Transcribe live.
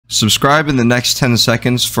Subscribe in the next 10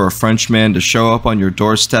 seconds for a Frenchman to show up on your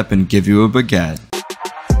doorstep and give you a baguette.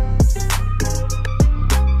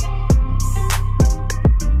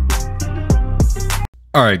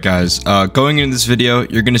 Alright guys, going into this video,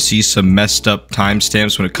 you're going to see some messed up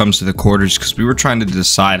timestamps when it comes to the quarters because we were trying to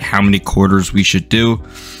decide how many quarters we should do.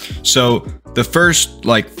 So the first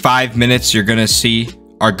like 5 minutes you're going to see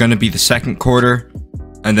are going to be the second quarter,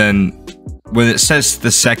 and then when it says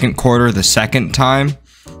the second quarter the second time,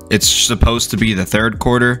 it's supposed to be the third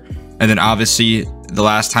quarter, and then obviously the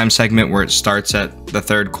last time segment where it starts at the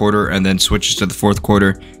third quarter and then switches to the fourth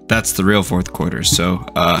quarter, that's the real fourth quarter. So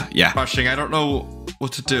yeah. Rushing, I don't know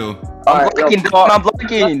what to do. I'm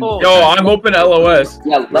blocking. Yo, I'm open LOS.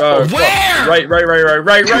 Yeah, left. Where? Right,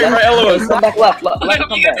 LOS. Come back left,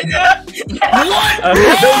 come back.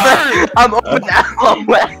 What? I'm open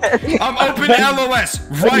LOS. I'm open LOS.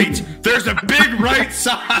 Right. There's a big right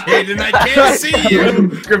side and I can't see you.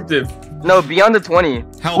 Descriptive. No, beyond the 20.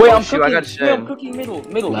 Help. Wait, I'm cooking. I got shit. I'm cooking middle.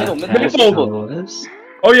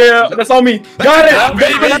 Oh yeah, that's on me. Got it,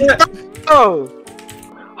 baby. Oh.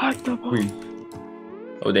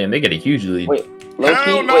 Oh damn, they get a huge lead. Wait.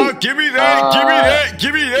 Hell no, Wait. give me that,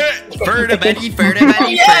 give me that. Furta Betty.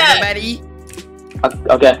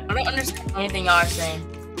 Okay. I don't understand anything y'all are saying.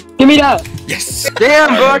 Give me that. Yes.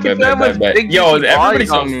 Damn, bro, I can tell much big. Yo, everybody's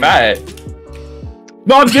so fat.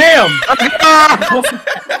 No, damn.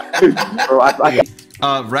 Bro, I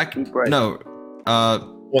no.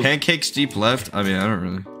 Pancakes deep left. I mean, I don't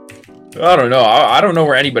really. I don't know. I don't know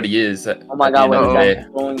where anybody is. Oh my god, wait,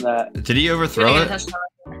 throwing that. Did he overthrow it?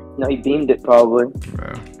 No, he beamed it probably.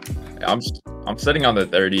 Bro. I'm sitting on the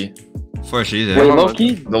 30. For sure, Wait, low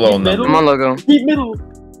key? The little number. Come on, logo. Keep middle.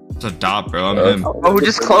 It's a dot, bro. I'm him. Oh, who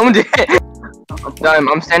just cloned it?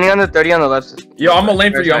 I'm standing on the 30 on the left. Yo, I'm a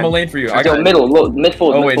lane for you. I got middle, look,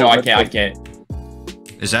 mid-fold. Oh wait, no, I can't.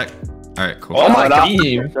 Is that? All right, cool. Oh my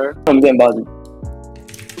team. I'm getting buzzed.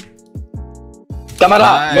 Come on,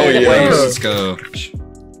 Nice. yeah. Let's go.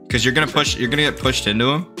 Cause you're gonna get pushed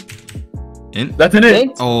into him. In? That's an it.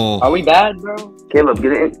 Oh. Are we bad, bro? Caleb,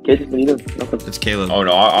 get it in. It's Caleb. Oh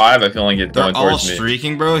no, I have a feeling it's They're going all towards me.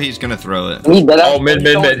 streaking, bro. He's gonna throw it. Oh, mid.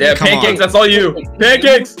 Yeah, Come pancakes. on. That's all you.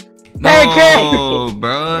 Pancakes. No,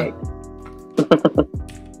 bro.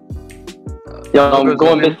 Yo, I'm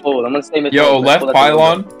going mid-fold. I'm gonna stay mid-fold. Yo, left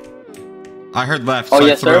pylon. I heard left, Oh, so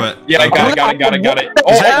yes, I threw sir. it. Yeah, I got it.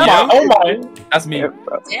 Oh my. That's me.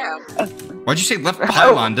 Damn. Why'd you say left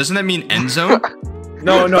pylon? Doesn't that mean end zone?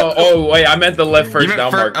 No. Oh wait, I meant the left first You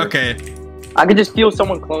down meant marker. okay. I could just feel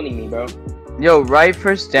someone cloning me, bro. Yo, right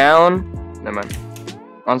first down. Never mind.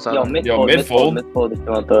 On side. Yo, mid-fold. Mid-fold if you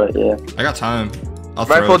want to throw it, yeah. I got time. I'll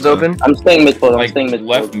Right throw fold's it, open. I'm staying mid-fold. Like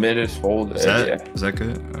left mid is fold. Is that, Yeah. is that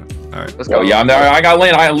good? All right. Let's go. Oh yeah, I'm there. I got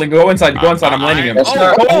lane. Go inside. I'm landing him. I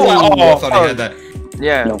thought he had that.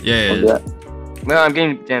 Yeah. No, yeah. No, I'm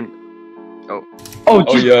getting jammed. Oh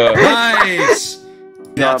yeah. Nice.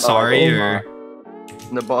 Not sorry or.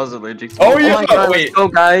 The ball's allergic to Oh me. yeah. My God, Wait. let's go,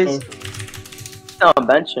 guys. No,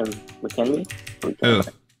 bench him. Can we? Who?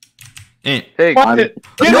 Ain't. Hey, Yes,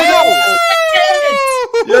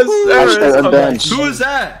 sir. Who is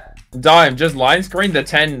that? Dime, just line screen the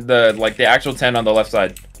 10, the actual 10 on the left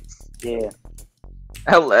side. Yeah.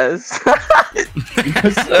 LS.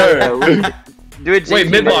 Yes, sir. Do it. Wait,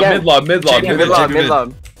 mid lob.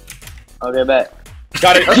 Okay, bet.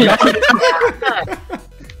 Got it.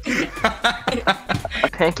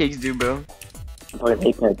 Pancakes, dude, bro. I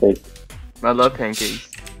hate pancakes. I love pancakes.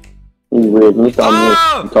 He's weird. He's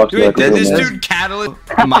Dude, this dude catalyst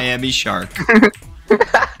Miami Shark.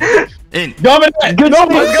 In. Dominate. Good job.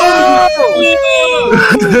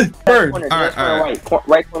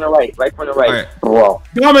 Right corner right. Alright. Wow.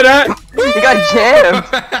 Dominate. He got jammed.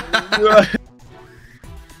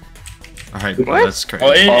 Alright, What? that's crazy.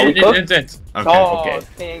 Oh, in.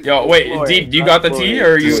 Okay. Yo, wait, Deep, do you got the T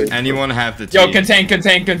or you? Does anyone have the T? Yo, contain.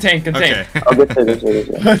 Okay. I'll get to this.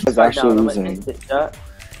 He's actually losing.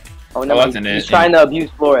 Oh no, that's an he's it. trying to abuse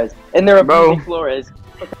Flores. And they're abusing Flores.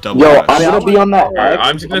 Double Yo, rush. I'm gonna be on that. Alright,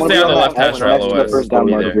 I'm just gonna stay on the left hash for LOS.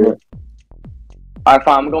 Alright,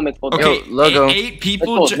 fine, I'm going mid-fold. Okay, Yo, logo. Eight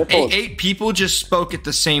people just spoke at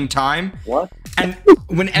the same time. What? And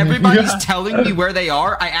when everybody's telling me where they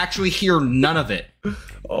are, I actually hear none of it.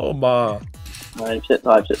 Oh my. Alright, shit.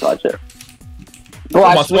 Bro, Come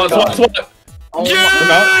on, swat.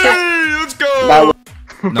 Yeah! Let's go!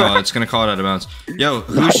 No, it's gonna call it out of bounds. Yo,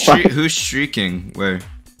 who's streaking? Where?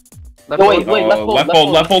 Wait,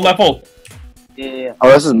 left fold. Yeah.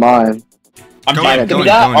 Oh, this is mine. I'm going.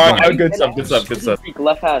 Alright, good stuff.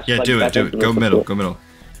 Left hash. Yeah, do it. Go middle.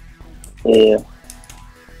 Yeah.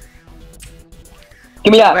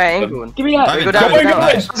 Give me that. Where I ain't going. Give me that. Diamond, Go down. Diamond,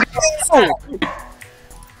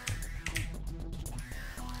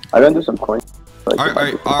 I gotta do some coins.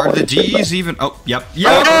 Are the D's even? Oh, yep.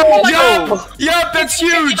 Yep, that's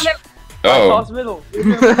huge. Oh.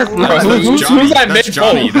 Who's that? That's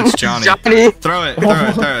Johnny. That's Johnny. Throw it.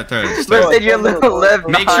 Listen, your little left.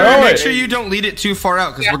 Make sure you don't lead it too far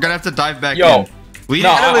out, because we're gonna have to dive back in. Lead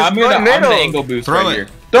no, it. I'm gonna angle boost Throw right it.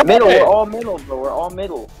 here. Middle, we're all middle, bro. We're all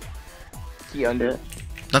middle. Key under.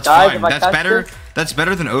 That's Guys, fine. That's better. That's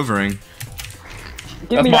better than overing.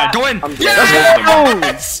 Give me that. Go in.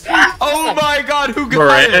 Yes! Oh my God, who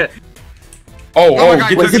got it? Oh, my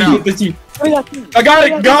God, get the T. I got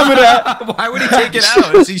it. Got me that. Why would he take it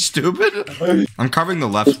out? Is he stupid? I'm covering the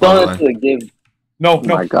left. By the way. No. Oh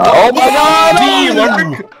my God. Oh my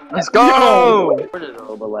God. Let's go.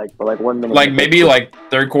 But like 1 minute. Like maybe like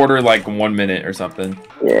third quarter, like 1 minute or something.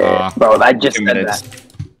 Yeah, bro. I just 2 said minutes. that.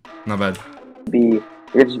 Not bad.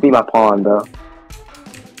 You're just be my pawn, bro.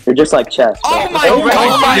 You're just like chess. Oh my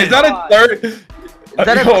God! Is that a third?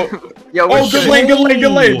 Yo, good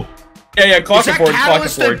lane. Yeah, clock it forward.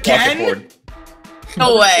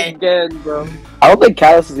 No way. Again, bro. I don't think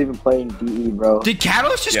Catalyst is even playing DE, bro. Did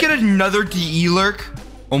Catalyst just get another DE lurk?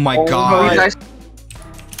 Oh my God. Nice.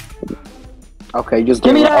 Okay, just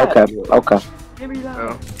give me that. Okay. Give me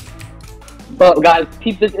that. But guys,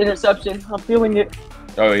 keep this interception. I'm feeling it.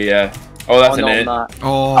 Oh yeah. Oh, that's an it. Oh.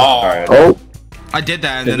 Oh. I did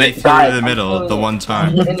that, and then they threw it in the middle the one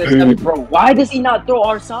time. Bro, why does he not throw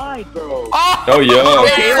our side, bro? Oh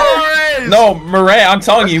yeah. No, Morant, I'm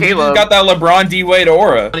telling you, he just got that LeBron D-Wade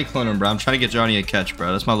aura. I'm clone him, bro. I'm trying to get Johnny a catch,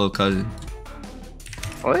 bro. That's my little cousin.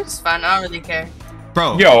 What? It's fine. I don't really care.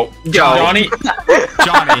 Bro. Yo, Johnny.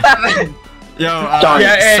 Yo,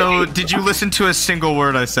 so did you listen to a single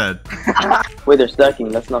word I said? Wait, they're stacking.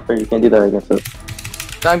 That's not fair. You can't do that against us.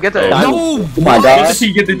 Time, get there. No! Oh my God.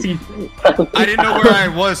 Get the T. I didn't know where I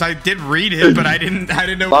was. I did read it, but I didn't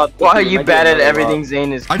know. Why are you bad at everything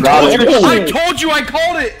Zane is? I told you I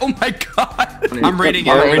called it! Oh my God! I'm reading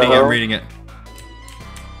it.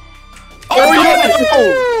 Oh,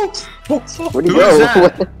 where'd he go?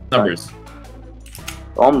 Numbers.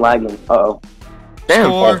 Oh, I'm lagging. Uh-oh. Damn.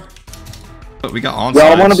 Score. But we got onside. Yo,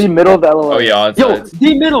 I want to be middle of the LOL. Oh yeah, yo,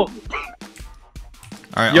 D middle.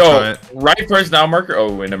 Alright, yo, right first down marker.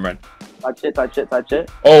 Oh wait, never mind. Touch it.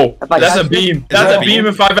 Oh, that's a beam. That's a beam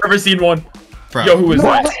if I've ever seen one. Bro. Yo, who was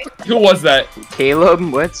that? Who was that? Caleb,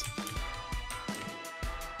 what?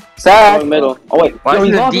 Sack. Middle. Oh wait, why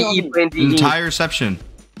is the DE playing DE? Entire reception.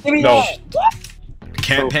 No.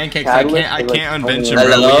 Pancakes. I can't unbench him,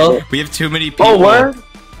 bro. We have too many people. Oh, word.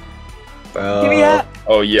 Give me that.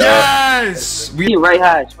 Oh yeah. Yes. We right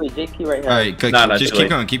hash. Wait, JP right hash. All right, good. Just keep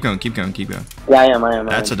going. Yeah, I am.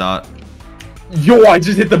 That's a dot. Yo, I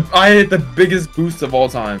hit the biggest boost of all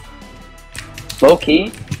time. Low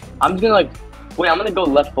key. I'm just gonna wait. I'm gonna go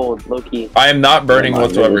left fold. Low key. I am not burning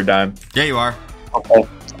whatsoever, Dime. Yeah, you are. Okay.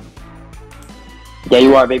 Yeah,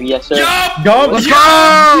 you are, baby. Yes, sir. Let's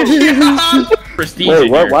go! Prestige. Wait,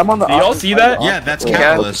 why am I on the? Do y'all see that? Yeah, that's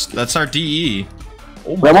Catalyst. That's our DE.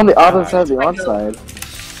 Oh I'm on the other side of the onside.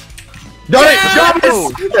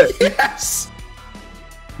 Yes!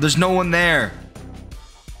 There's no one there.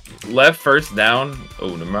 Left first down.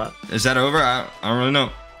 Oh, never mind. Is that over? I don't really know.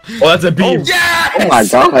 Oh, that's a beam. Yes! Oh my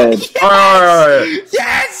God. Alright.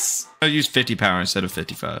 Yes! I use 50 power instead of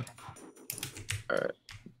 55. Alright.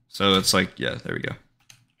 So it's like, yeah, there we go.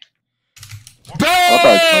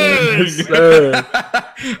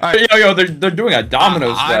 Alright, yo, they're doing a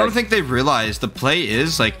domino stack. I don't think they realize the play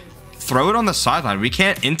is like throw it on the sideline. We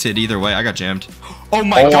can't int it either way. I got jammed. Oh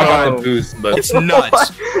my God! I got the boost, but it's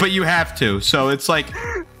nuts. But you have to. So it's like,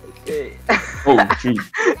 oh shoot,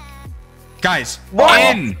 guys,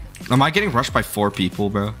 in. Am I getting rushed by 4 people,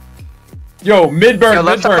 bro? Yo, mid-burn,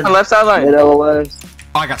 left sideline. Mid LOS.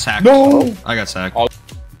 Oh, I got sacked. No, I got sacked.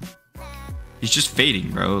 He's just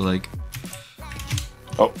fading, bro. Like.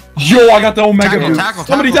 Oh. Yo, I got the Omega boost. Tackle,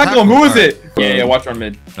 Somebody tackle him. Who is it? Yeah, watch on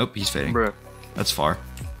mid. Nope, he's fading. Bro. That's far.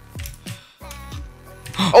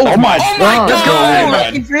 Oh my God!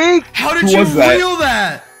 How did you wheel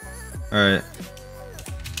that? All right.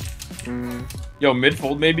 Yo, mid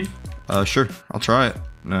fold maybe. Sure. I'll try it.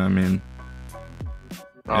 No, I mean.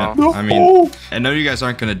 Yeah, No. I mean, I know you guys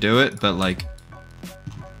aren't gonna do it, but like.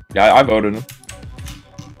 Yeah, I voted him.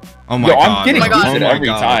 Oh my Yo, God. I'm getting boosted every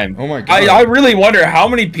time. Oh my God. I really wonder how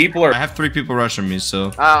many people are. I have 3 people rushing me,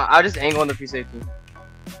 so. I'll just angle on the free safety.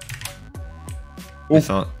 I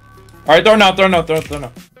thought. All right, throw now. We'll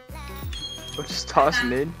just toss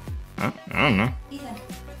mid. I don't know.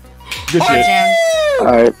 Good shit. All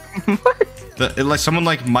right. Like someone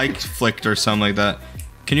like Mike flicked or something like that.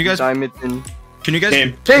 Can you guys? Can you guys?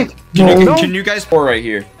 Take. Can you guys? Four right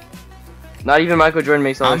here. Not even Michael Jordan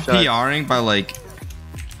makes all the shots. I'm PRing by like.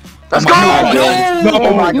 Let's go! No!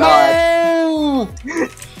 Oh my god!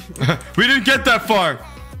 We didn't get that far.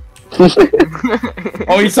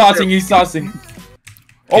 Oh, he's tossing. He's tossing.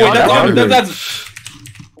 Oh, wait, that's.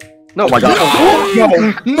 No, my god.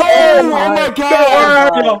 No! Oh my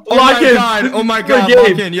god! Lock in! Oh my god!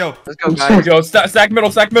 Lock in, yo. Let's go, guys. Yo, stack middle,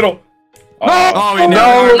 stack middle. Oh, we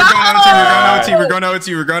We're going to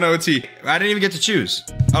OT. We're going to OT. I didn't even get to choose.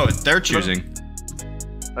 Oh, they're choosing.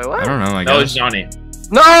 Wait, what? I don't know. I guess. That was Johnny.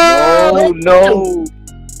 No! No!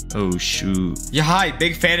 Oh shoot. Yeah, hi.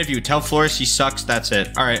 Big fan of you. Tell Flores he sucks. That's it.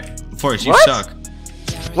 All right, Flores, you What? suck.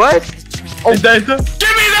 What? Oh, Give me that!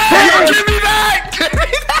 Give me that!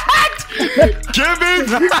 Give me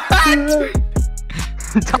that!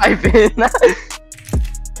 Type in.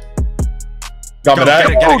 Got me that.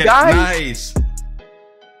 Get it. Guys. Nice.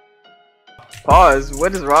 Pause.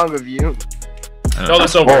 What is wrong with you? No,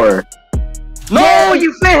 that's over. No,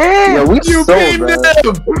 you fit him! Yo, you beat him! Bro,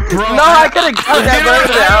 No, I could've got that.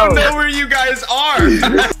 I don't know where you guys are.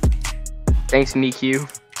 Thanks, MeQ.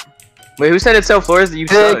 Wait, who said it's so Flores that you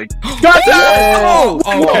suck? Got that! Oh,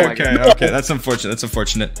 my okay. That's unfortunate.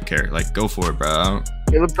 Okay, like go for it, bro.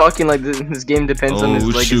 You're talking like this game depends on his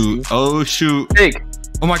legacy. Oh shoot. Big.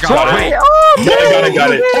 Oh my god. Wait.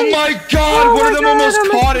 Got it. Oh my god. One of them almost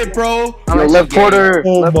caught it, bro. Left corner.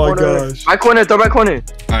 Oh left my corner. gosh. Right corner. Throw right corner.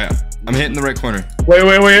 Oh yeah. I'm hitting the right corner. Wait.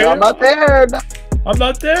 I'm not there. I'm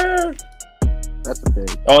not there. That's a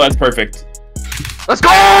pig. Oh, that's perfect. Let's go!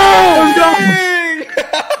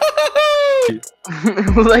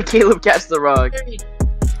 Let Caleb catch the rock.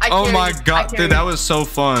 Oh my god, dude, that was so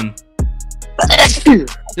fun.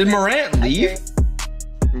 Did Morant leave?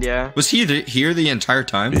 Yeah. Was he here the entire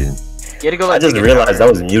time? You had to go, like, I just realized I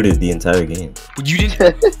was muted the entire game. You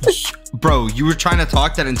didn't, bro. You were trying to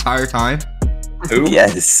talk that entire time. Who?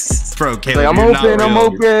 Yes. Bro, Caleb, I'm you're not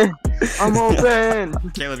open. real. I'm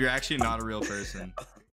open. Caleb, you're actually not a real person.